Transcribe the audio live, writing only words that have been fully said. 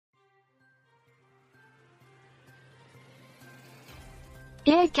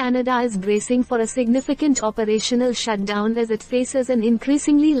Air Canada is bracing for a significant operational shutdown as it faces an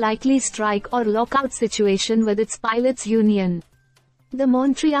increasingly likely strike or lockout situation with its pilots' union. The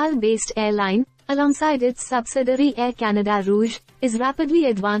Montreal-based airline, alongside its subsidiary Air Canada Rouge, is rapidly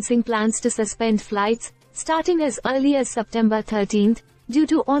advancing plans to suspend flights, starting as early as September 13, due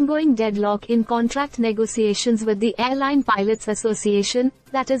to ongoing deadlock in contract negotiations with the Airline Pilots Association,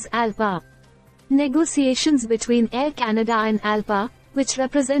 that is ALPA. Negotiations between Air Canada and ALPA, which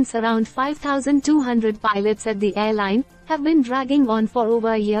represents around 5,200 pilots at the airline, have been dragging on for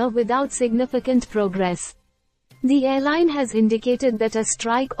over a year without significant progress. The airline has indicated that a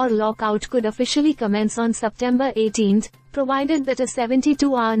strike or lockout could officially commence on September 18, provided that a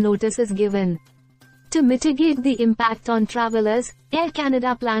 72-hour notice is given. To mitigate the impact on travelers, Air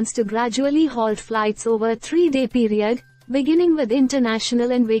Canada plans to gradually halt flights over a 3-day period, beginning with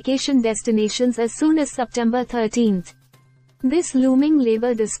international and vacation destinations as soon as September 13. This looming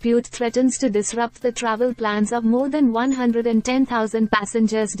labor dispute threatens to disrupt the travel plans of more than 110,000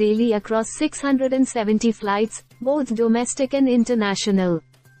 passengers daily across 670 flights, both domestic and international.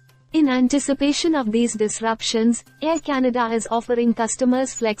 In anticipation of these disruptions, Air Canada is offering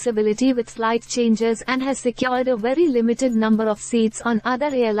customers flexibility with flight changes and has secured a very limited number of seats on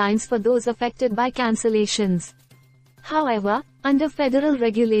other airlines for those affected by cancellations. However, under federal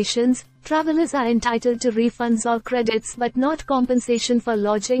regulations, travelers are entitled to refunds or credits but not compensation for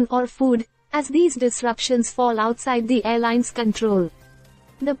lodging or food, as these disruptions fall outside the airline's control.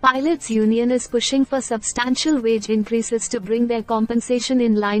 The pilots' union is pushing for substantial wage increases to bring their compensation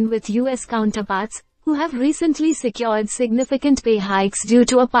in line with U.S. counterparts, who have recently secured significant pay hikes due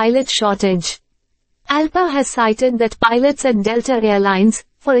to a pilot shortage. ALPA has cited that pilots at Delta Airlines,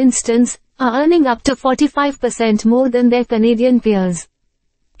 for instance, are earning up to 45% more than their Canadian peers.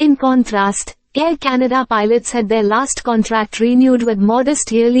 In contrast, Air Canada pilots had their last contract renewed with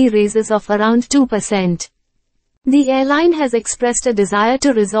modest yearly raises of around 2%. The airline has expressed a desire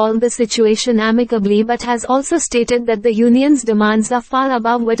to resolve the situation amicably but has also stated that the union's demands are far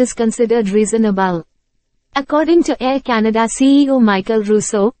above what is considered reasonable. According to Air Canada CEO Michael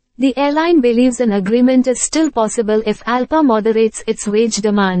Rousseau, the airline believes an agreement is still possible if ALPA moderates its wage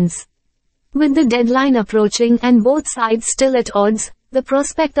demands. With the deadline approaching and both sides still at odds, the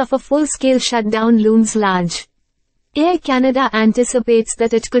prospect of a full-scale shutdown looms large. Air Canada anticipates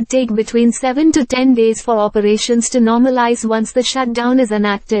that it could take between 7 to 10 days for operations to normalize once the shutdown is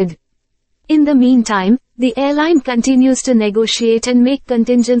enacted. In the meantime, the airline continues to negotiate and make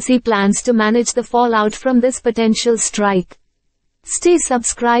contingency plans to manage the fallout from this potential strike. Stay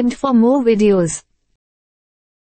subscribed for more videos.